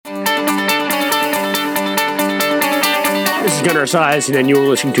is Gunnar Esiason, and you are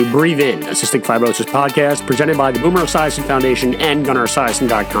listening to Breathe In, a cystic fibrosis podcast presented by the Boomer Esiason Foundation and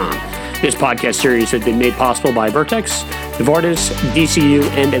GunnarEsiason.com. This podcast series has been made possible by Vertex, Novartis, DCU,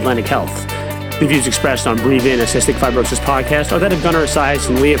 and Atlantic Health. The views expressed on Breathe In, a cystic fibrosis podcast are that of Gunnar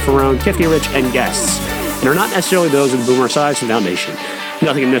Esiason, Leah Ferrone, Tiffany Rich, and guests, and are not necessarily those of the Boomer Esiason Foundation.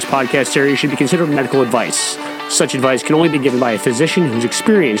 Nothing in this podcast series should be considered medical advice. Such advice can only be given by a physician who's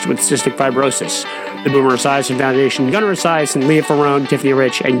experienced with cystic fibrosis. The Boomer Esiason Foundation, Gunnar Esiason, Leah Ferrone, Tiffany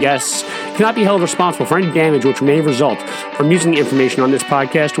Rich, and guests cannot be held responsible for any damage which may result from using the information on this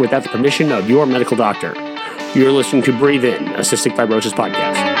podcast without the permission of your medical doctor. You're listening to Breathe In, a cystic fibrosis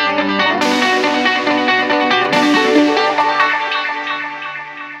podcast.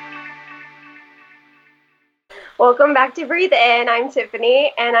 Welcome back to Breathe In. I'm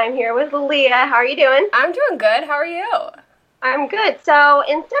Tiffany, and I'm here with Leah. How are you doing? I'm doing good. How are you? I'm good. So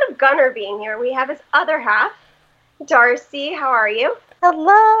instead of Gunnar being here, we have his other half, Darcy. How are you?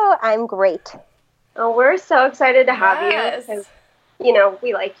 Hello. I'm great. Oh, we're so excited to have Yes. you because, you know,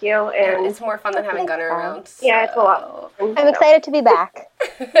 we like you. And it's more fun than having Gunnar around. So. Yeah, it's a lot. I'm excited to be back.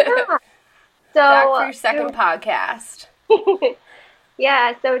 Yeah. So, back for your second podcast.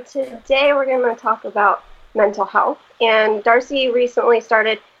 Yeah, so today we're going to talk about mental health. And Darcy recently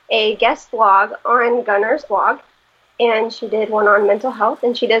started a guest blog on Gunnar's blog, and she did one on mental health,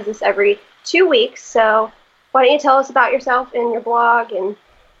 and she does this every 2 weeks. So why don't you tell us about yourself and your blog and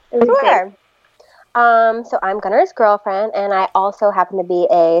everything? Sure. So I'm Gunnar's girlfriend, and I also happen to be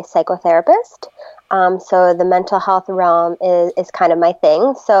a psychotherapist. So the mental health realm is kind of my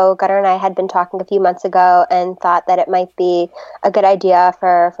thing. So Gunnar and I had been talking a few months ago and thought that it might be a good idea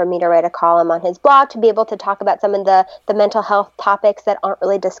for me to write a column on his blog to be able to talk about some of the mental health topics that aren't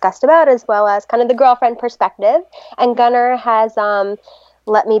really discussed about, as well as kind of the girlfriend perspective. And Gunnar has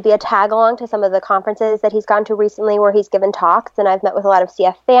let me be a tag along to some of the conferences that he's gone to recently where he's given talks, and I've met with a lot of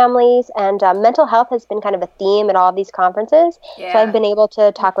CF families, and mental health has been kind of a theme at all of these conferences. Yeah. So I've been able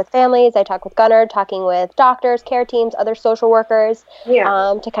to talk with families, I talk with Gunnar, talking with doctors, care teams, other social workers,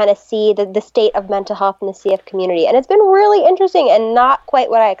 to kind of see the state of mental health in the CF community. And it's been really interesting and not quite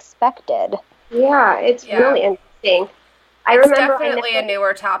what I expected. Yeah, it's really interesting. It's definitely a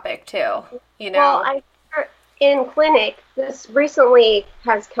newer topic, too. You know? Well, in clinic, this recently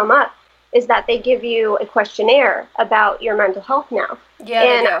has come up, is that they give you a questionnaire about your mental health now. Yeah,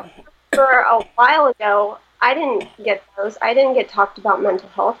 and they do. For a while ago, I didn't get those. I didn't get talked about mental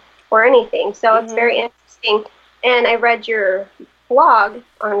health or anything. So it's very interesting. And I read your blog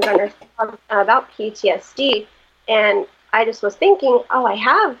on Gunnar's blog about PTSD, and I just was thinking, oh, I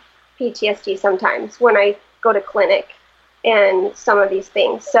have PTSD sometimes when I go to clinic and some of these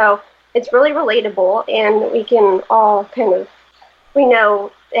things. So it's really relatable, and we can all we know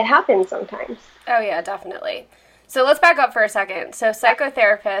it happens sometimes. Oh, yeah, definitely. So let's back up for a second. So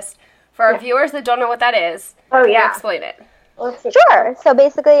psychotherapist, for our viewers that don't know what that is, can you explain it? Sure. So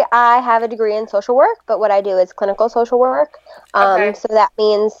basically, I have a degree in social work, but what I do is clinical social work. So that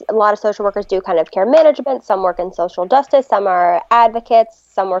means a lot of social workers do kind of care management. Some work in social justice. Some are advocates.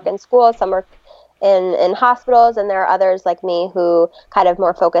 Some work in schools. Some work in hospitals, and there are others like me who kind of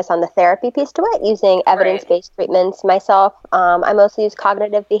more focus on the therapy piece to it, using evidence-based treatments. Myself, I mostly use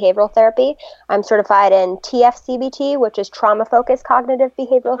cognitive behavioral therapy. I'm certified in TFCBT, which is trauma-focused cognitive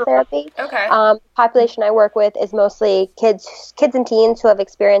behavioral therapy. Okay. Population I work with is mostly kids and teens who have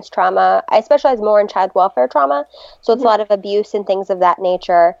experienced trauma. I specialize more in child welfare trauma, so it's a lot of abuse and things of that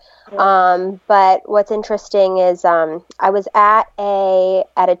nature. But what's interesting is I was at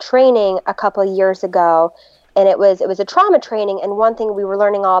a training a couple of years ago, and it was a trauma training, and one thing we were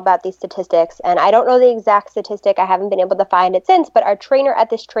learning all about these statistics, and I don't know the exact statistic, I haven't been able to find it since, but our trainer at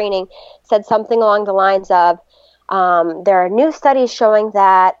this training said something along the lines of, there are new studies showing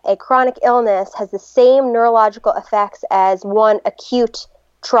that a chronic illness has the same neurological effects as one acute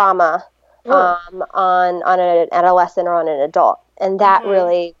trauma on an adolescent or on an adult, and that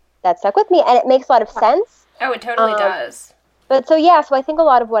really that stuck with me, and it makes a lot of sense. Oh, it totally does. But so I think a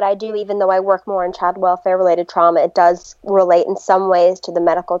lot of what I do, even though I work more in child welfare-related trauma, it does relate in some ways to the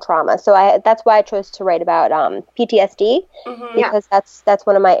medical trauma. So that's why I chose to write about PTSD, because that's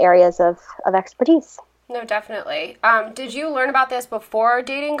one of my areas of expertise. No, definitely. Did you learn about this before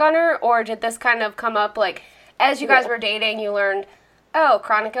dating Gunnar, or did this kind of come up, like, as you guys were dating, you learned, oh,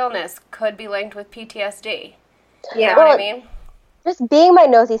 chronic illness could be linked with PTSD? Yeah. You know what I mean? Just being my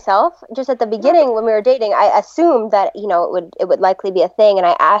nosy self, just at the beginning when we were dating, I assumed that, it would likely be a thing. And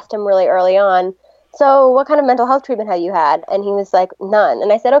I asked him really early on, so what kind of mental health treatment have you had? And he was like, none.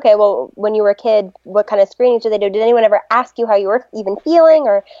 And I said, okay, well, when you were a kid, what kind of screenings did they do? Did anyone ever ask you how you were even feeling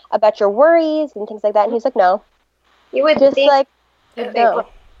or about your worries and things like that? And he was like, no. You would Just think like, if they no. would,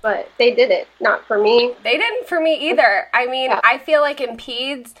 but they did it. Not for me. They didn't for me either. I mean, Yeah. I feel like in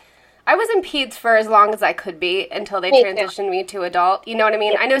peds, I was in peds for as long as I could be until they Me too. transitioned me to adult. You know what I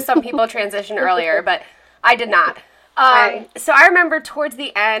mean? I know some people transition earlier, but I did not. Right. So I remember towards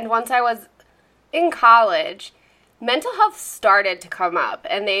the end, once I was in college, mental health started to come up,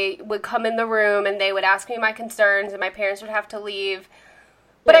 and they would come in the room and they would ask me my concerns, and my parents would have to leave.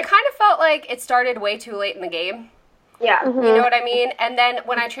 But I kind of felt like it started way too late in the game. Yeah. You know what I mean? And then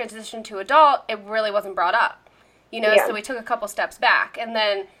when I transitioned to adult, it really wasn't brought up. You know, Yeah. so we took a couple steps back. And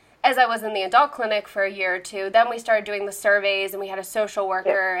then as I was in the adult clinic for a year or two, then we started doing the surveys, and we had a social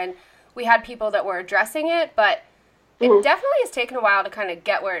worker, and we had people that were addressing it, but it definitely has taken a while to kind of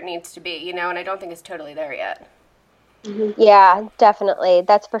get where it needs to be, you know, and I don't think it's totally there yet. Yeah, definitely.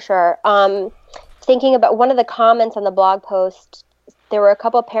 That's for sure. Thinking about one of the comments on the blog post, there were a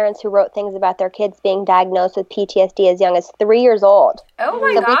couple of parents who wrote things about their kids being diagnosed with PTSD as young as 3 years old. Oh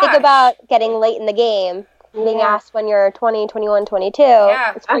my So if we think gosh. about getting late in the game, being Yeah. asked when you're 20, 21, 22,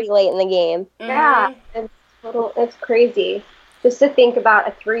 Yeah. it's pretty late in the game. Yeah. It's crazy. Just to think about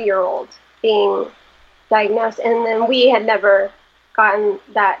a 3-year-old being diagnosed, and then we had never gotten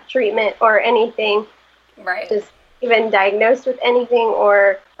that treatment or anything, Right. just even diagnosed with anything,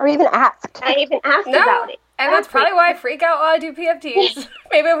 or Or even asked. I even asked No. about it. And that's probably why I freak out while I do PFTs.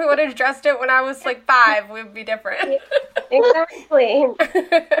 Maybe if we would have addressed it when I was like 5, we would be different. Exactly.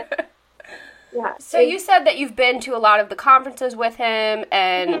 Yeah. So you said that you've been to a lot of the conferences with him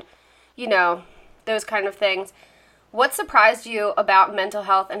and, you know, those kind of things. What surprised you about mental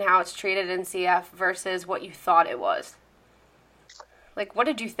health and how it's treated in CF versus what you thought it was? Like, what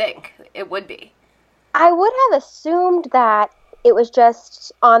did you think it would be? I would have assumed that it was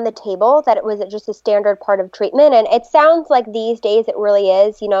just on the table, that it was just a standard part of treatment. And it sounds like these days it really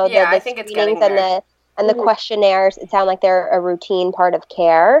is, you know, Yeah, the I think it's getting screenings and there. the questionnaires, it sound like they're a routine part of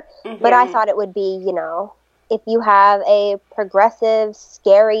care. But I thought it would be, you know, if you have a progressive,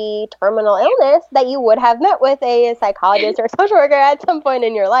 scary, terminal illness, that you would have met with a psychologist or a social worker at some point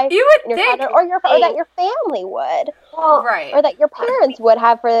in your life. You would in your think. childhood, or that your family would. Well, Right. Or that your parents would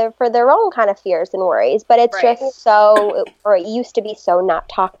have for their own kind of fears and worries, but it's Right. just so, or it used to be so not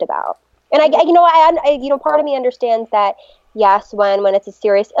talked about. And I part of me understands that yes, when it's a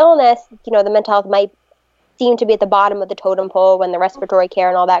serious illness, you know, the mental health might seem to be at the bottom of the totem pole when the respiratory care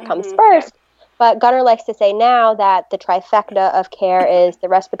and all that comes first. But Gunnar likes to say now that the trifecta of care is the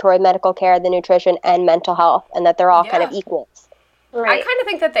respiratory, medical care, the nutrition, and mental health, and that they're all kind of equals. right. I kind of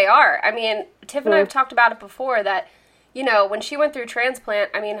think that they are. I mean, Tiff and I have talked about it before that, you know, when she went through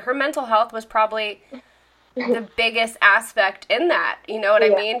transplant, I mean, her mental health was probably the biggest aspect in that, you know what I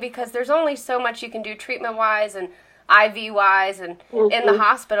mean? Because there's only so much you can do treatment-wise and IV-wise and in the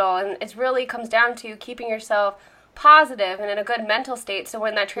hospital, and it really comes down to keeping yourself positive and in a good mental state so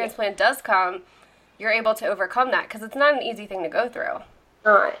when that transplant does come, you're able to overcome that, because it's not an easy thing to go through.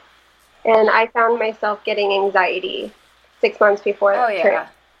 Not. And I found myself getting anxiety 6 months before Oh, that yeah. trip.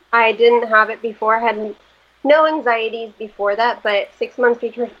 I didn't have it before. I had no anxieties before that, but 6 months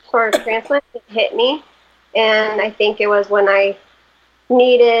before transplant, it hit me. And I think it was when I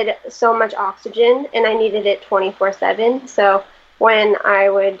needed so much oxygen, and I needed it 24/7. So when I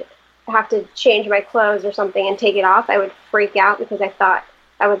would have to change my clothes or something and take it off, I would freak out because I thought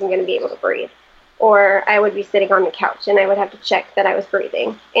I wasn't going to be able to breathe. Or I would be sitting on the couch and I would have to check that I was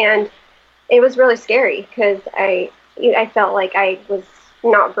breathing. And it was really scary because I felt like I was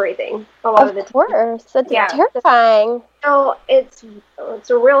not breathing a lot of the Of time. course. That's Yeah. terrifying. So it's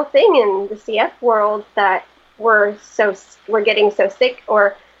a real thing in the CF world that we're getting so sick,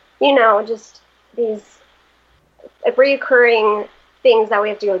 or, you know, just these reoccurring things that we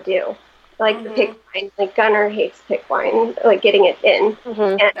have to go do, like the PICC line. Like Gunnar hates PICC line, like getting it in,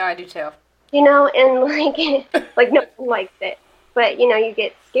 No, I do too. you know, and like no one likes it, but you know, you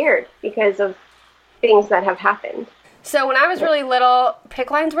get scared because of things that have happened. So when I was really little,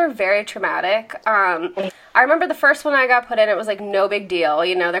 PICC lines were very traumatic. I remember the first one I got put in, it was like no big deal.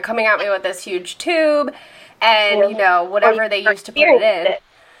 You know, they're coming at me with this huge tube and, you know, whatever they used to put it in.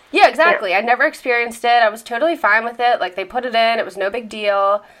 Yeah, exactly. I never experienced it. I was totally fine with it. Like, they put it in. It was no big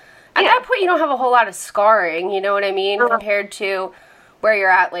deal. At that point, you don't have a whole lot of scarring, you know what I mean, compared to where you're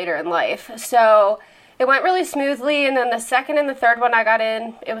at later in life. So it went really smoothly, and then the second and the third one I got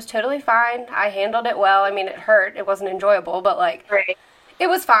in, it was totally fine. I handled it well. I mean, it hurt. It wasn't enjoyable, but, like, Right. it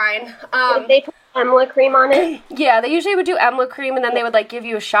was fine. Did they put Emla cream on it? Yeah, they usually would do Emla cream, and then they would, like, give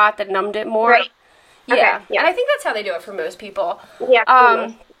you a shot that numbed it more. Right. Yeah. Okay, yeah. And I think that's how they do it for most people. Yeah.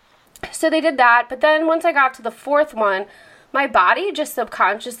 So they did that, but then once I got to the fourth one, my body just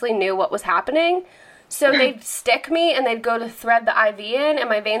subconsciously knew what was happening. So they'd stick me and they'd go to thread the IV in and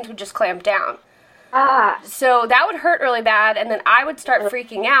my veins would just clamp down. So that would hurt really bad, and then I would start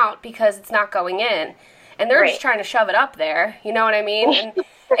freaking out because it's not going in. And they're just trying to shove it up there, you know what I mean? And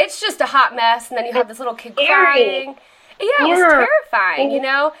it's just a hot mess, and then you have this little kid crying. Yeah, it was terrifying, you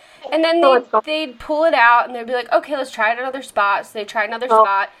know? And then they'd pull it out, and they'd be like, okay, let's try it at another spot. So they'd try another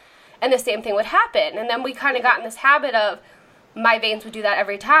spot, and the same thing would happen. And then we kind of got in this habit of my veins would do that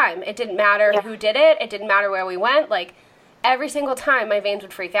every time. It didn't matter who did it. It didn't matter where we went. Like, every single time, my veins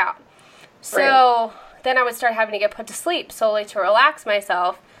would freak out. So then I would start having to get put to sleep solely to relax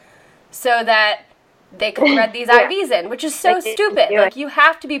myself so that they could thread these IVs in, which is so stupid. Like, you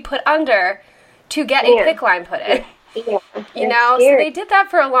have to be put under to get a PICC line put in. You know? So they did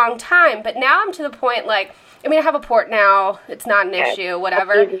that for a long time, but now I'm to the point, like, I mean, I have a port now. It's not an issue,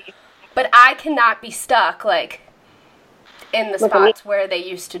 whatever. But I cannot be stuck, like, in the spots where they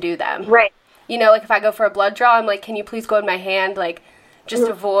used to do them. Right. You know, like, if I go for a blood draw, I'm like, can you please go in my hand? Like, just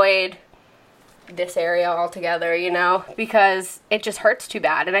avoid this area altogether, you know? Because it just hurts too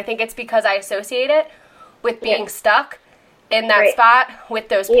bad. And I think it's because I associate it with being stuck in that spot with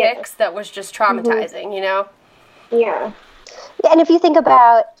those PICCs that was just traumatizing, you know? Yeah. And if you think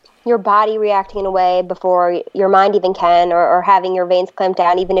about your body reacting in a way before your mind even can, or having your veins clamped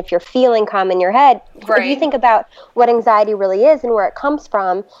down, even if you're feeling calm in your head, if you think about what anxiety really is and where it comes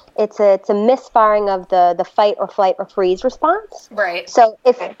from, it's a misfiring of the fight or flight or freeze response. Right. So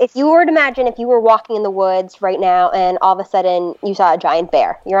if you were to imagine if you were walking in the woods right now and all of a sudden you saw a giant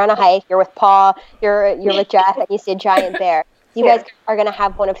bear, you're on a hike, you're with Paul, you're with Jeff, and you see a giant bear. You guys are going to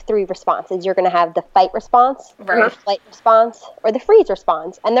have one of three responses. You're going to have the fight response, the flight response, or the freeze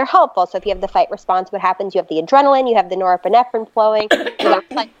response. And they're helpful. So if you have the fight response, what happens? You have the adrenaline, you have the norepinephrine flowing, you have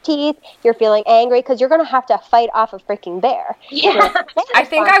clenched teeth, you're feeling angry because you're going to have to fight off a freaking bear. Yeah. I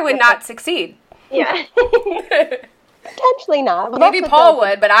think I would not succeed. Yeah. Potentially not. Well, maybe Paul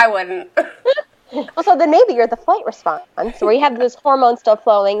would, but I wouldn't. Well, so then maybe you're the flight response, where you have those hormones still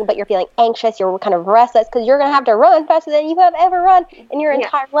flowing, but you're feeling anxious, you're kind of restless, because you're going to have to run faster than you have ever run in your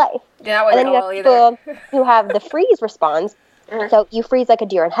entire life. Yeah, and then you have people who have the freeze response. So you freeze like a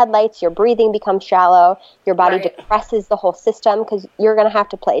deer in headlights, your breathing becomes shallow, your body depresses the whole system, because you're going to have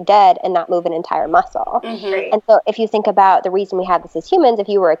to play dead and not move an entire muscle. And so if you think about the reason we have this as humans, if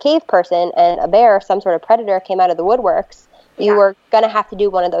you were a cave person and a bear, some sort of predator, came out of the woodworks, you were going to have to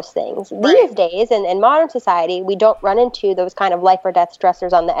do one of those things. These days, in modern society, we don't run into those kind of life or death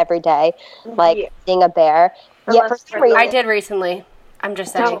stressors on the everyday, like seeing a bear. Yet for some reason, I did recently. I'm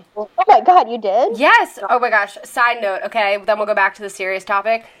just saying. Oh my God, you did? Yes. Oh my gosh. Side note, okay, then we'll go back to the serious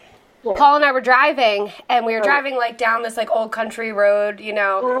topic. Paul and I were driving, and we were driving, like, down this, like, old country road, you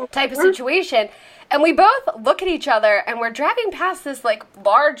know, type of situation. And we both look at each other, and we're driving past this, like,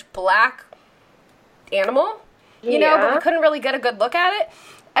 large black animal. You know, but we couldn't really get a good look at it.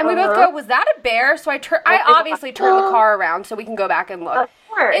 And we both go, was that a bear? So I obviously turned the car around so we can go back and look. Of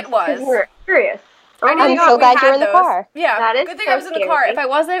course. It was. We're curious. I'm so glad you're in the car. Yeah. That is good thing so I was in the car. scary. If I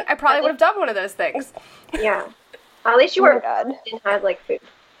wasn't, I probably would have done one of those things. Yeah. At least you didn't have, like, food.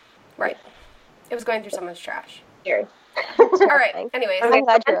 Right. It was going through someone's trash. Scary. All right. Anyways. I'm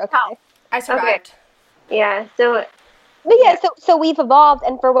glad you're okay. I survived. Yeah, so... But yeah, so we've evolved,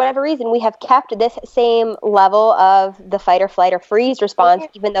 and for whatever reason, we have kept this same level of the fight or flight or freeze response,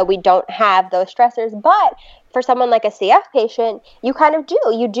 even though we don't have those stressors. But for someone like a CF patient, you kind of do.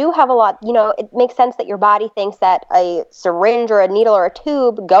 You do have a lot, you know, it makes sense that your body thinks that a syringe or a needle or a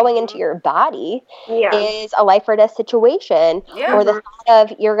tube going into your body is a life or death situation. Yeah. Or the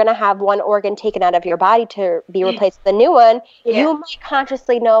thought of you're going to have one organ taken out of your body to be replaced with a new one. Yeah. You might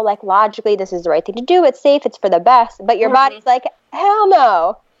consciously know, like, logically, this is the right thing to do. It's safe. It's for the best. But your body's like, hell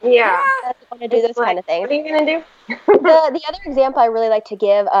no. Yeah. I don't want to do this kind of thing. What are you going to do? The other example I really like to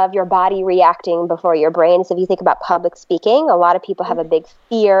give of your body reacting before your brain is if you think about public speaking. A lot of people have a big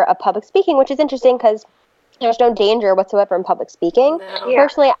fear of public speaking, which is interesting because there's no danger whatsoever in public speaking. No. Yeah.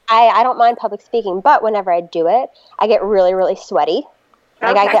 Personally, I don't mind public speaking, but whenever I do it, I get really, really sweaty.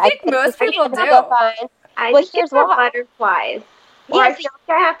 Like I think most people do. I think here's why. Butterflies. Or I feel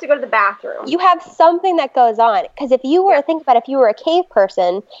like I have to go to the bathroom. You have something that goes on. Because if you were, think about if you were a cave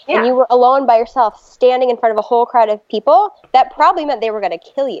person and you were alone by yourself standing in front of a whole crowd of people, that probably meant they were going to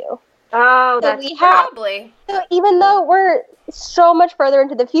kill you. Oh, so that's probably. So even though we're so much further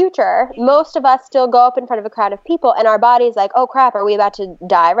into the future, most of us still go up in front of a crowd of people and our body's like, oh crap, are we about to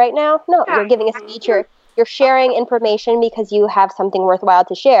die right now? No, you're giving a speech, you're sharing information because you have something worthwhile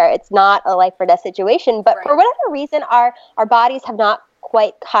to share. It's not a life or death situation, but for whatever reason, our bodies have not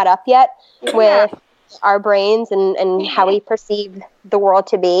quite caught up yet with our brains and how we perceive the world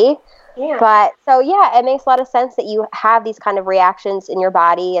to be. Yeah. But so yeah, it makes a lot of sense that you have these kind of reactions in your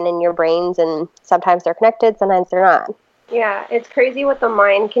body and in your brains, and sometimes they're connected, sometimes they're not. Yeah, it's crazy what the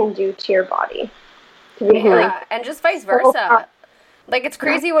mind can do to your body. To be Yeah, and just vice versa. Like, it's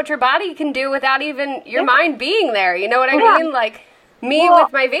crazy what your body can do without even your mind being there. You know what I mean? Like, me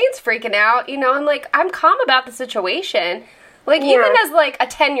with my veins freaking out, you know, I'm like, I'm calm about the situation. Like, even as, like, a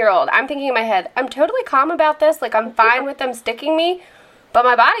 10-year-old, I'm thinking in my head, I'm totally calm about this. Like, I'm fine with them sticking me. But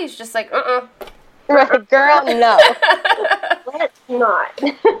my body's just like, Right, girl, no. Let's not.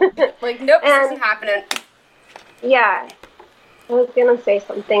 Like, nope, this isn't happening. Yeah. I was going to say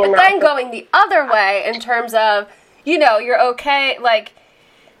something. But then going the other way in terms of, you know, you're okay, like,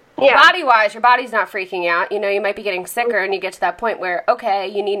 body-wise, your body's not freaking out. You know, you might be getting sicker, and you get to that point where, okay,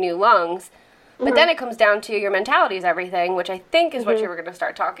 you need new lungs. But then it comes down to your mentality is everything, which I think is what you were going to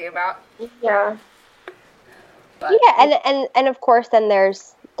start talking about. Yeah. But. Yeah, and of course, then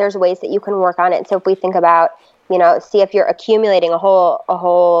there's ways that you can work on it. So if we think about, you know, see if you're accumulating a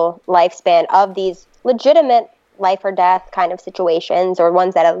whole lifespan of these legitimate life or death kind of situations, or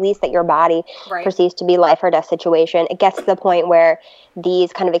ones that at least that your body perceives to be life or death situation, it gets to the point where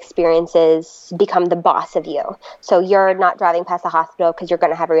these kind of experiences become the boss of you. So you're not driving past the hospital because you're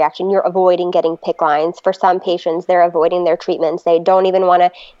going to have a reaction. You're avoiding getting PICC lines. For some patients, they're avoiding their treatments. They don't even want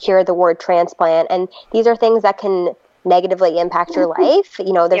to hear the word transplant. And these are things that can negatively impact your life.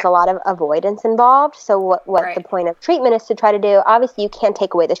 You know, there's a lot of avoidance involved. So what the point of treatment is to try to do, obviously you can't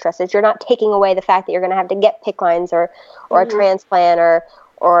take away the stresses. You're not taking away the fact that you're going to have to get PICC lines or a transplant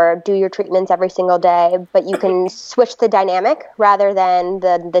or do your treatments every single day, but you can switch the dynamic rather than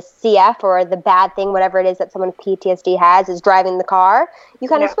the CF or the bad thing, whatever it is that someone with PTSD has, is driving the car. You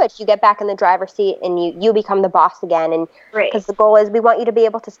kind of switch. You get back in the driver's seat and you become the boss again. And because the goal is we want you to be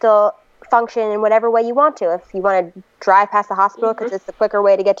able to still function in whatever way you want to. If you want to drive past the hospital because it's the quicker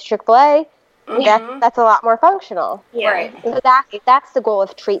way to get to Chick-fil-A, that's a lot more functional. Yeah. Right. So that's the goal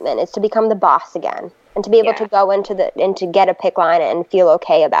of treatment, is to become the boss again and to be able to go into get a PICC line and feel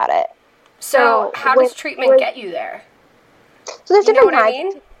okay about it. So how does treatment get you there? So there's different kinds. I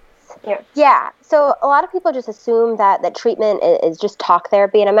mean? Yeah. So a lot of people just assume that treatment is just talk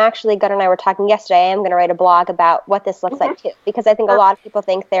therapy. And I'm actually, Gunnar and I were talking yesterday, I am going to write a blog about what this looks like too. Because I think a lot of people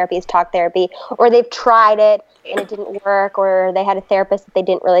think therapy is talk therapy, or they've tried it and it didn't work, or they had a therapist that they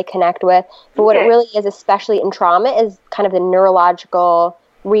didn't really connect with. But what it really is, especially in trauma, is kind of the neurological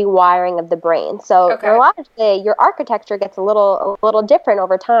rewiring of the brain. So neurologically, your architecture gets a little different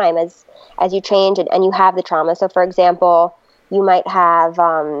over time as you change and you have the trauma. So for example, you might have,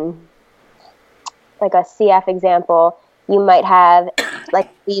 like a CF example, you might have, like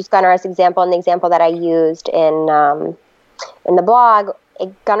we use Gunnar as example, and the example that I used in the blog,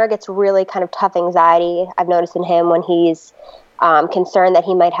 Gunnar gets really kind of tough anxiety. I've noticed in him when he's concerned that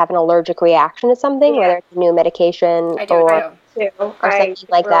he might have an allergic reaction to something, whether it's a new medication or something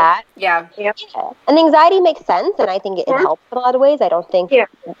like that. Yeah. And anxiety makes sense, and I think it helps in a lot of ways. I don't think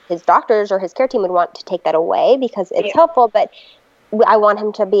his doctors or his care team would want to take that away because it's helpful, but I want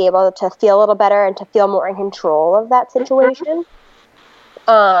him to be able to feel a little better and to feel more in control of that situation.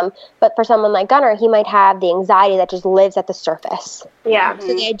 But for someone like Gunnar, he might have the anxiety that just lives at the surface. Yeah. So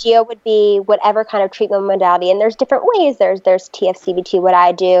the idea would be whatever kind of treatment modality, and there's different ways. There's TFCBT, what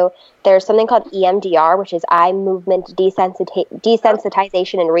I do. There's something called EMDR, which is eye movement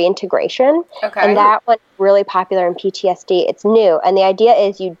desensitization and reintegration. Okay. And that one's really popular in PTSD. It's new. And the idea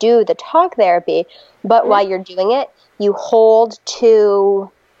is you do the talk therapy, but while you're doing it, you hold two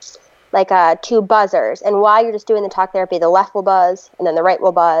buzzers, and while you're just doing the talk therapy, the left will buzz and then the right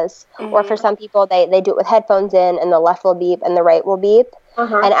will buzz. Or for some people, they do it with headphones in, and the left will beep and the right will beep.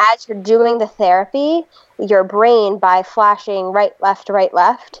 And as you're doing the therapy, your brain, by flashing right, left,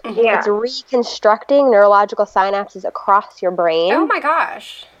 it's reconstructing neurological synapses across your brain. Oh my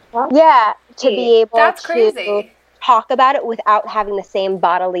gosh. Yeah, to be able to talk about it without having the same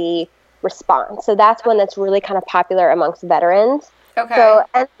bodily response. So that's one that's really kind of popular amongst veterans. Okay. So,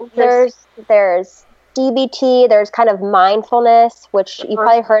 and there's DBT, there's kind of mindfulness, which you've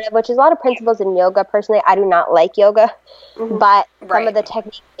probably heard of, which is a lot of principles in yoga. Personally, I do not like yoga, but some of the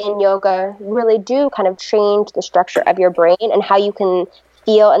techniques in yoga really do kind of change the structure of your brain and how you can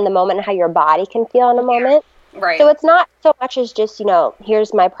feel in the moment and how your body can feel in a moment. Right. So it's not so much as just,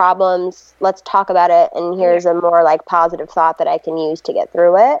 here's my problems, let's talk about it, and here's a more like positive thought that I can use to get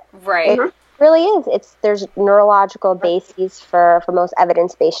through it. Right. It really is. There's neurological bases for most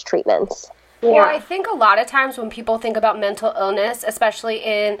evidence-based treatments. Well, I think a lot of times when people think about mental illness, especially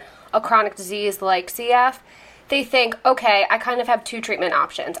in a chronic disease like CF, they think, okay, I kind of have two treatment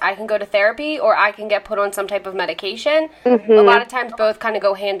options. I can go to therapy or I can get put on some type of medication. Mm-hmm. A lot of times both kind of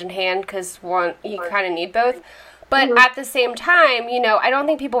go hand in hand because one, you kind of need both. But at the same time, you know, I don't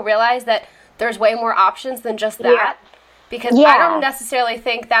think people realize that there's way more options than just that. Because I don't necessarily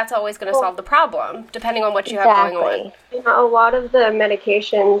think that's always going to solve the problem, depending on what you have going on. You know, a lot of the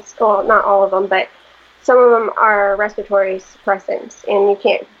medications, well, not all of them, but some of them are respiratory suppressants, and you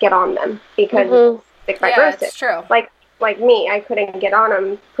can't get on them because of cystic fibrosis. Yeah, it's true. Like me, I couldn't get on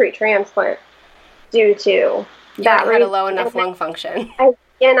them pre-transplant due to that. You had a low enough lung function. I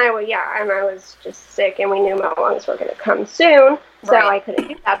was just sick, and we knew my lungs were going to come soon, so I couldn't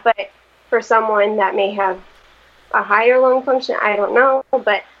do that. But for someone that may have a higher lung function, I don't know,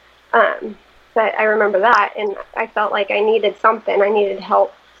 but I remember that, and I felt like I needed something. I needed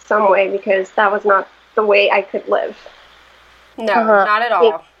help some way because that was not the way I could live. No, not at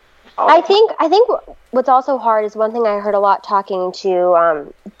all. I think what's also hard is one thing I heard a lot talking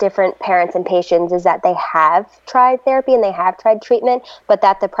to different parents and patients is that they have tried therapy and they have tried treatment, but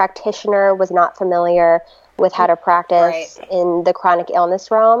that the practitioner was not familiar with how to practice in the chronic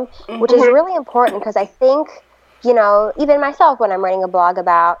illness realm, which is really important because I think, you know, even myself when I'm writing a blog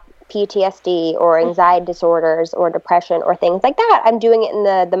about PTSD or anxiety disorders or depression or things like that, I'm doing it in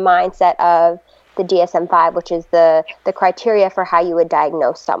the mindset of the DSM-5, which is the criteria for how you would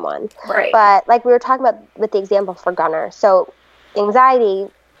diagnose someone. Right. But like we were talking about with the example for Gunnar, so anxiety,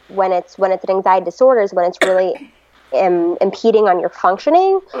 when it's an anxiety disorder, is when it's really impeding on your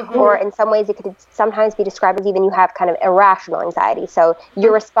functioning, or in some ways it could sometimes be described as even you have kind of irrational anxiety. So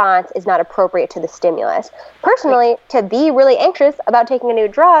your response is not appropriate to the stimulus. Personally, to be really anxious about taking a new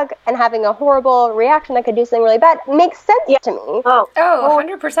drug and having a horrible reaction that could do something really bad makes sense to me. Oh,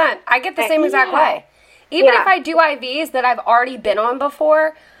 100%. I get the same exact way. Even if I do IVs that I've already been on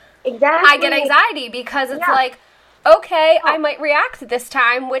before, I get anxiety because it's like, okay, I might react this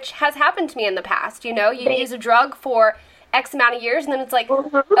time, which has happened to me in the past. You know, you use a drug for X amount of years, and then it's like,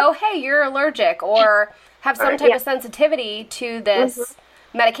 oh, hey, you're allergic, or have some type of sensitivity to this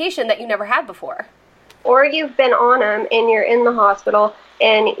medication that you never had before. Or you've been on them, and you're in the hospital,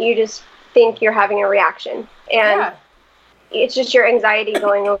 and you just think you're having a reaction. And it's just your anxiety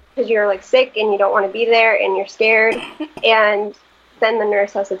going over because you're, like, sick, and you don't want to be there, and you're scared, and then the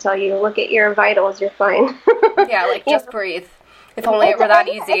nurse has to tell you, look at your vitals, you're fine. Just breathe. If only it were that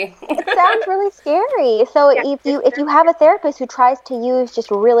easy. It sounds really scary. So if you have a therapist who tries to use just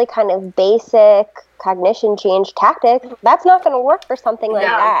really kind of basic cognition change tactics, that's not going to work for something like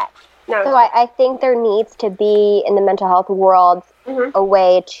that. No. So I think there needs to be, in the mental health world, a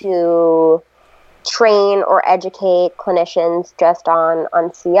way to train or educate clinicians just on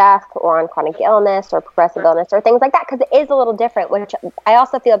CF or on chronic illness or progressive illness or things like that, because it is a little different, which I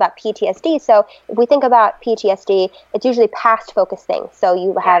also feel about PTSD. So if we think about PTSD, it's usually past focused things. So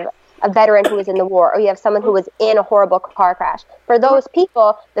you have a veteran who was in the war, or you have someone who was in a horrible car crash. For those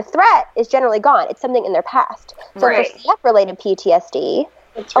people, the threat is generally gone. It's something in their past. So for CF-related PTSD,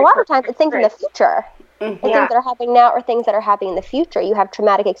 a lot of times it's things in the future. And things that are happening now or things that are happening in the future. You have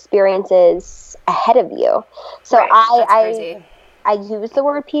traumatic experiences ahead of you. So I use the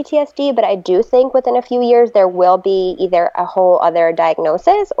word PTSD, but I do think within a few years there will be either a whole other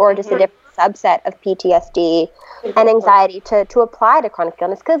diagnosis or just a different subset of PTSD and anxiety to apply to chronic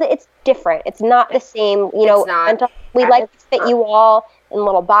illness, because it's different. It's not the same, you know. We like to fit you all in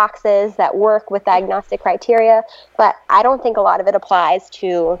little boxes that work with diagnostic criteria, but I don't think a lot of it applies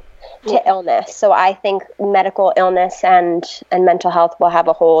to illness. So I think medical illness and mental health will have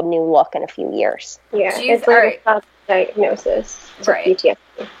a whole new look in a few years. Yeah, it's like a diagnosis for PTSD.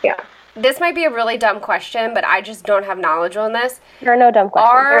 Yeah. This might be a really dumb question, but I just don't have knowledge on this. There are no dumb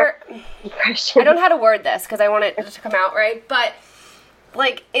questions. I don't know how to word this because I want it to come out right, but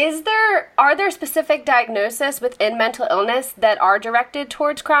like, are there specific diagnoses within mental illness that are directed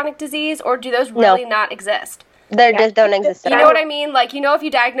towards chronic disease, or do those really not exist? They just don't exist at all. You know what I mean? Like, you know, if you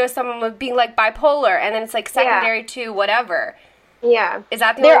diagnose someone with being like bipolar and then it's like secondary to whatever. Yeah. Is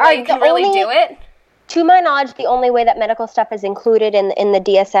that the only way you can really do it? To my knowledge, the only way that medical stuff is included in the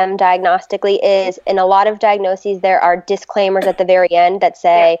DSM diagnostically is in a lot of diagnoses there are disclaimers at the very end that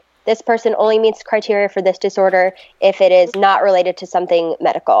say this person only meets criteria for this disorder if it is not related to something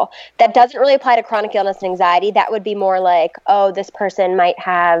medical. That doesn't really apply to chronic illness and anxiety. That would be more like, oh, this person might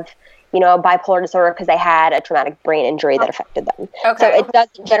have, you know, bipolar disorder because they had a traumatic brain injury that affected them. Okay. So it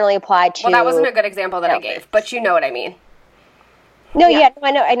doesn't generally apply to... Well, that wasn't a good example that I gave, but you know what I mean. No,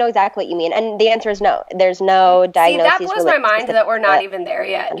 I know exactly what you mean. And the answer is no. There's no diagnosis. See, that blows my mind that we're not even there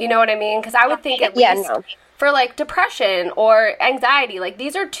yet. You know what I mean? Because I would think at least for, like, depression or anxiety, like,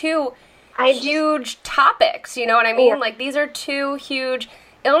 these are two huge topics, you know what I mean? Yeah. Like, these are two huge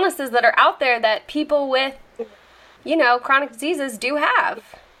illnesses that are out there that people with, you know, chronic diseases do have.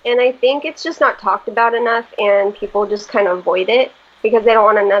 And I think it's just not talked about enough, and people just kind of avoid it because they don't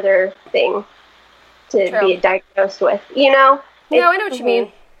want another thing to be diagnosed with, you know? No, I know what you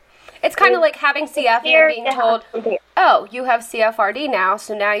mean. It's kind of like having CF and being told, oh, you have CFRD now,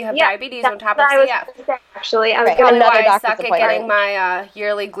 so now you have diabetes on top of CF. Actually, I was probably why I suck at getting my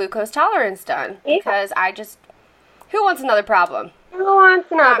yearly glucose tolerance done, because who wants another problem? Who wants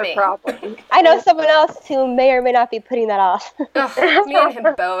another problem? I know someone else who may or may not be putting that off. Ugh, me and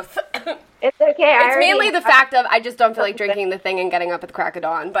him both. It's okay. It's mainly the fact of I just don't feel like drinking the thing and getting up at the crack of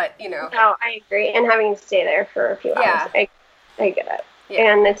dawn, but, you know. No, I agree. And having to stay there for a few hours. I get it.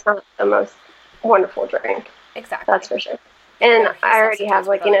 Yeah. And it's not the most wonderful drink. Exactly. That's for sure. And I already have,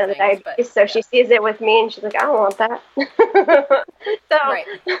 like, you know, the diabetes, so she sees it with me, and she's like, I don't want that.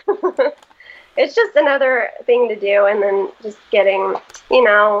 So, it's just another thing to do, and then just getting, you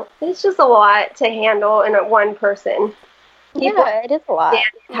know, it's just a lot to handle in one person. People it is a lot.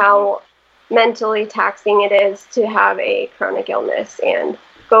 How mentally taxing it is to have a chronic illness and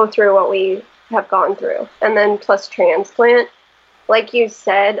go through what we have gone through. And then plus transplant. Like you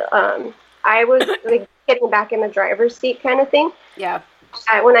said, I was like getting back in the driver's seat kind of thing. Yeah.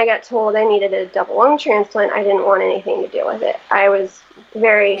 When I got told I needed a double lung transplant, I didn't want anything to do with it. I was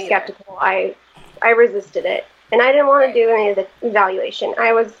very skeptical. I resisted it. And I didn't want to do any of the evaluation.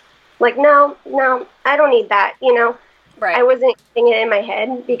 I was like, no, I don't need that, you know. Right. I wasn't getting it in my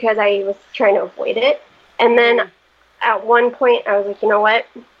head because I was trying to avoid it. And then at one point, I was like, you know what?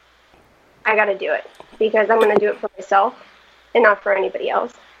 I got to do it because I'm going to do it for myself and not for anybody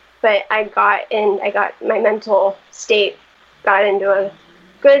else. But I got my mental state got into a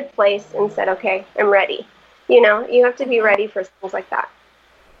good place and said, okay, I'm ready. You know, you have to be ready for things like that.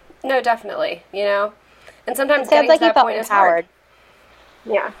 No, definitely, you know. And sometimes it sounds like you felt empowered.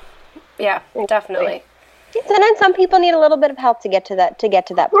 Yeah. Yeah, definitely. And then some people need a little bit of help to get to that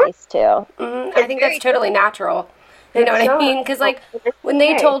place too. Mm-hmm. I think that's totally natural. You know what I mean? Because like when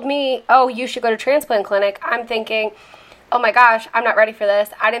they told me, oh, you should go to transplant clinic, I'm thinking, oh my gosh, I'm not ready for this.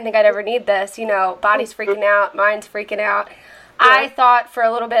 I didn't think I'd ever need this. You know, body's freaking out, mind's freaking out. Yeah. I thought for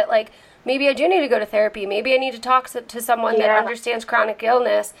a little bit like maybe I do need to go to therapy. Maybe I need to talk to someone that understands chronic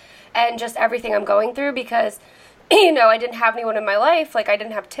illness and just everything I'm going through because, you know, I didn't have anyone in my life. Like I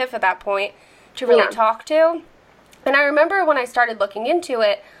didn't have Tiff at that point to really talk to. And I remember when I started looking into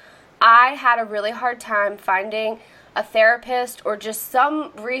it, I had a really hard time finding a therapist or just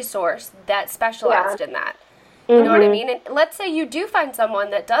some resource that specialized in that. You know what I mean? And let's say you do find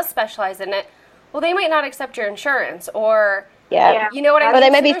someone that does specialize in it. Well, they might not accept your insurance or, you know what I mean? Or they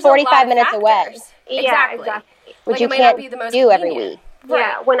might be 45 minutes away. Yeah, exactly. Which like, you can't do every week. Right.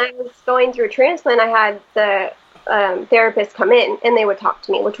 Yeah, when I was going through transplant, I had the therapist come in and they would talk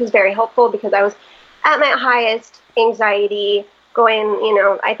to me, which was very helpful because I was at my highest anxiety going, you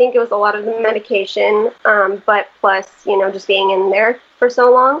know, I think it was a lot of the medication, but plus, you know, just being in there for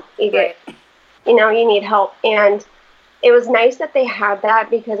so long, you get, you know, you need help. And it was nice that they had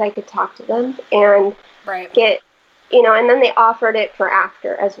that because I could talk to them and get, you know, and then they offered it for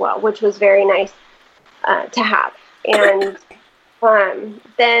after as well, which was very nice to have. And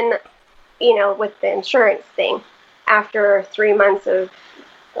then, you know, with the insurance thing, after 3 months of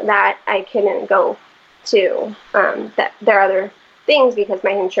that, I couldn't go to their other things because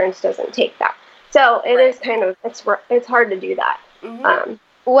my insurance doesn't take that. So it is kind of, it's hard to do that.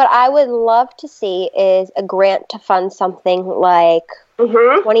 What I would love to see is a grant to fund something like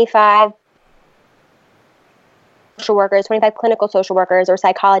 25 social workers, 25 clinical social workers or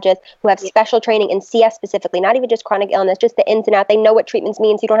psychologists who have special training in CF specifically, not even just chronic illness, just the ins and outs. They know what treatments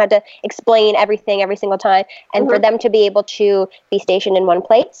mean, so you don't have to explain everything every single time. And for them to be able to be stationed in one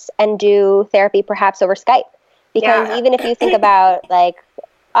place and do therapy perhaps over Skype. Because even if you think about, like,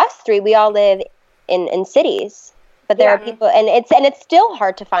 us three, we all live in cities. But there are people, and it's still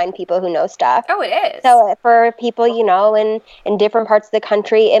hard to find people who know stuff. Oh, it is. So for people, you know, in different parts of the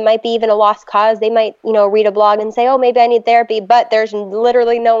country, it might be even a lost cause. They might, you know, read a blog and say, oh, maybe I need therapy, but there's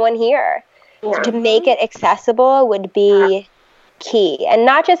literally no one here. So to make it accessible would be key. And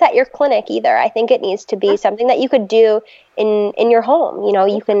not just at your clinic either. I think it needs to be something that you could do in your home. You know,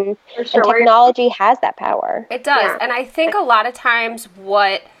 you can, and technology has that power. It does. And I think a lot of times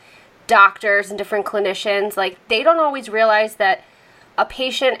what doctors and different clinicians, like, they don't always realize that a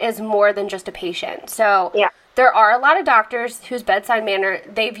patient is more than just a patient. So there are a lot of doctors whose bedside manner,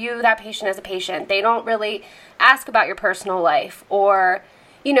 they view that patient as a patient. They don't really ask about your personal life or,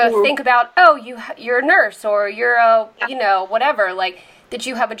 you know, think about, oh, you're a nurse or you're a, you know, whatever. Like, that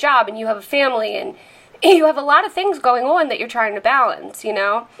you have a job and you have a family and you have a lot of things going on that you're trying to balance, you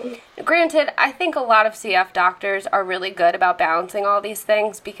know? Granted, I think a lot of CF doctors are really good about balancing all these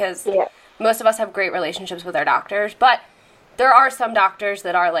things because most of us have great relationships with our doctors, but there are some doctors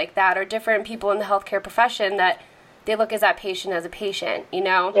that are like that, or different people in the healthcare profession that they look at that patient as a patient, you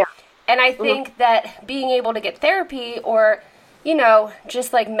know? Yeah. And I think that being able to get therapy or, you know,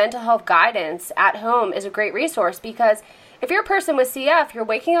 just like mental health guidance at home is a great resource, because if you're a person with CF, you're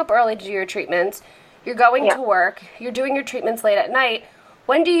waking up early to do your treatments, you're going to work, you're doing your treatments late at night.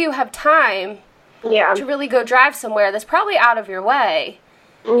 When do you have time to really go drive somewhere that's probably out of your way,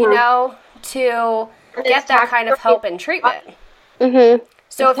 you know, to get that kind of help and treatment?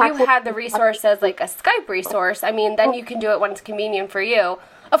 So if you had the resource as like a Skype resource, I mean, then you can do it when it's convenient for you.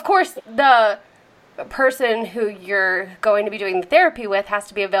 Of course, the person who you're going to be doing the therapy with has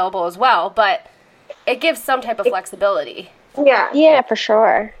to be available as well, but it gives some type of flexibility. Yeah, for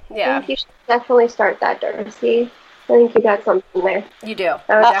sure. Yeah. I think you should definitely start that, Darcy. I think you got something there. You do.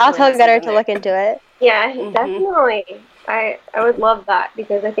 I'll tell Gunnar to look into it. Yeah, definitely. I would love that,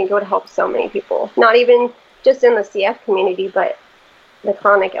 because I think it would help so many people. Not even just in the CF community, but the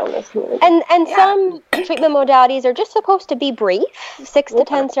chronic illness community. And some treatment modalities are just supposed to be brief, 6 to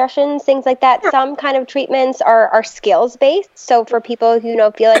 10 sessions, things like that. Some kind of treatments are skills based. So for people who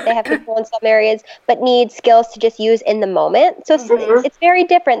feel like they have control in some areas but need skills to just use in the moment. So it's very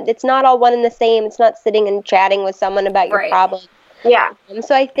different. It's not all one and the same. It's not sitting and chatting with someone about your problem. Yeah.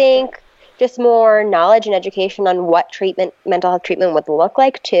 So I think just more knowledge and education on what mental health treatment would look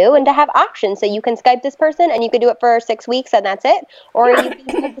like too, and to have options. So you can Skype this person and you can do it for 6 weeks and that's it. Or you can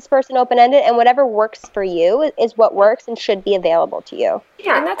Skype this person open-ended, and whatever works for you is what works and should be available to you.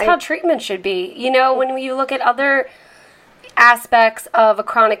 Yeah, and that's how treatment should be. You know, when you look at other aspects of a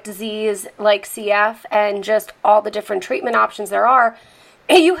chronic disease like CF and just all the different treatment options there are,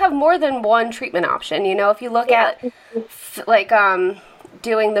 you have more than one treatment option. You know, if you look at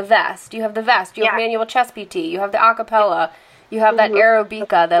doing the vest, you have manual chest PT, you have the acapella, you have that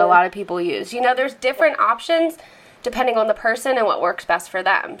aerobica that a lot of people use. You know, there's different options depending on the person and what works best for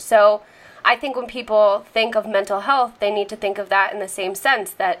them. So I think when people think of mental health, they need to think of that in the same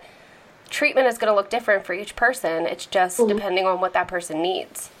sense, that treatment is going to look different for each person. It's just depending on what that person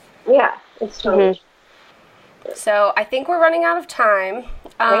needs. Yeah, it's totally. So I think we're running out of time.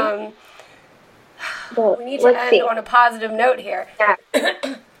 We need to end on a positive note here. Yeah.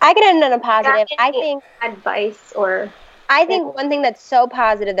 I can end on a positive. I think advice or one thing that's so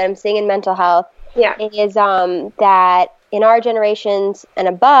positive that I'm seeing in mental health is that in our generations and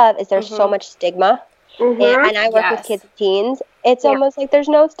above is there's so much stigma. And I work with kids and teens. It's almost like there's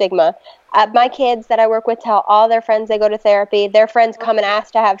no stigma. My kids that I work with tell all their friends they go to therapy. Their friends come and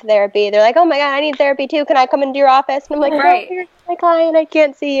ask to have therapy. They're like, oh my God, I need therapy too. Can I come into your office? And I'm like, no, you're my client. I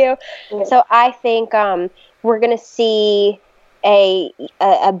can't see you. So I think we're going to see a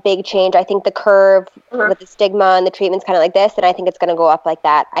big change. I think the curve with the stigma and the treatment's kind of like this, and I think it's going to go up like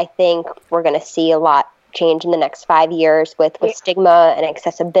that. I think we're going to see a lot change in the next 5 years with stigma and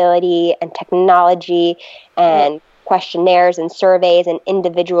accessibility and technology and questionnaires and surveys and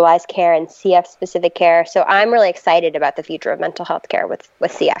individualized care and CF specific care. So I'm really excited about the future of mental health care with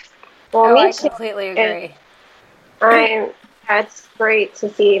CF. Well, I completely agree. It's great to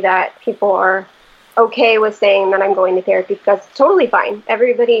see that people are okay with saying that I'm going to therapy, because it's totally fine.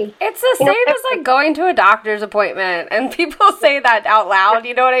 Everybody. It's the same as like going to a doctor's appointment, and people say that out loud.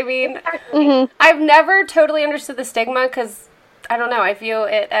 You know what I mean? I've never totally understood the stigma, because I don't know. I view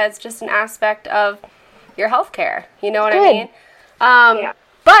it as just an aspect of your healthcare. You know what I mean?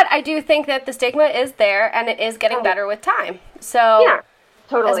 But I do think that the stigma is there, and it is getting better with time. So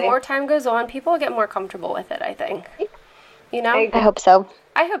as more time goes on, people will get more comfortable with it, I think. You know? I hope so.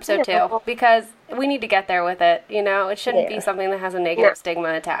 I hope so too, because we need to get there with it. You know, it shouldn't be something that has a negative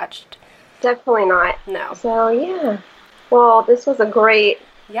stigma attached. Definitely not. No. So well, this was a great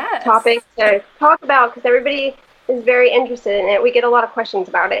topic to talk about, because everybody is very interested in it. We get a lot of questions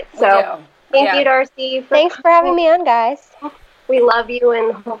about it. So thank you, Darcy. Thanks for having me on, guys. We love you,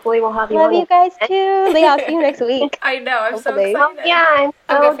 and hopefully we'll have you on. Love you guys too. Lee, I'll see you next week. I know. I'm so excited.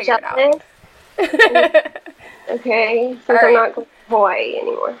 I'm so jealous. Okay, since I'm not going to Hawaii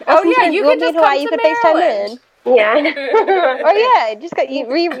anymore. Oh yeah, you can just Hawaii. You could FaceTime in. Yeah. Just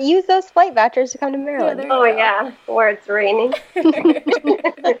use those flight vouchers to come to Maryland. Where it's raining.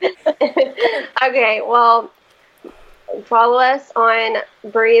 Okay, well, follow us on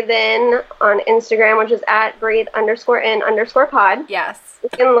Breathe In on Instagram, which is at breathe_in_pod. Yes. You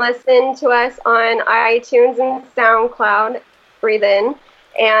can listen to us on iTunes and SoundCloud, Breathe In.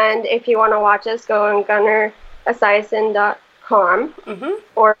 And if you want to watch us, go on GunnarEsiason.com gmail.com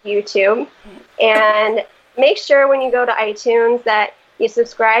or YouTube. And make sure when you go to iTunes that you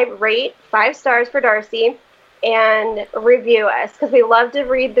subscribe, rate 5 stars for Darcy, and review us, because we love to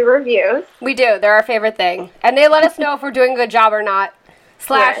read the reviews. We do. They're our favorite thing. And they let us know if we're doing a good job or not, /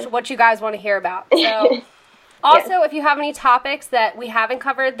 what you guys want to hear about. So, also, if you have any topics that we haven't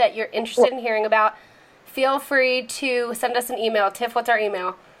covered that you're interested in hearing about, feel free to send us an email. Tiff, what's our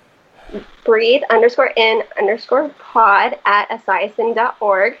email?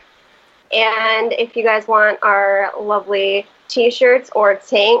 breathe_in_pod@esiason.org. And if you guys want our lovely t-shirts or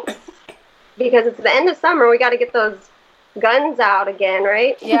tanks, because it's the end of summer, we got to get those guns out again,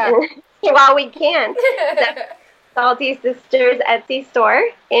 right? Yeah. While we can. Salty Sisters Etsy store,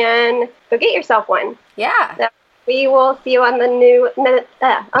 and go get yourself one. Yeah. So we will see you on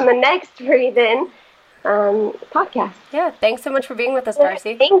the next Breathe In podcast. Yeah. Thanks so much for being with us,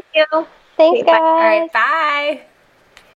 Darcy. Thank you. Thanks, guys. All right. Bye.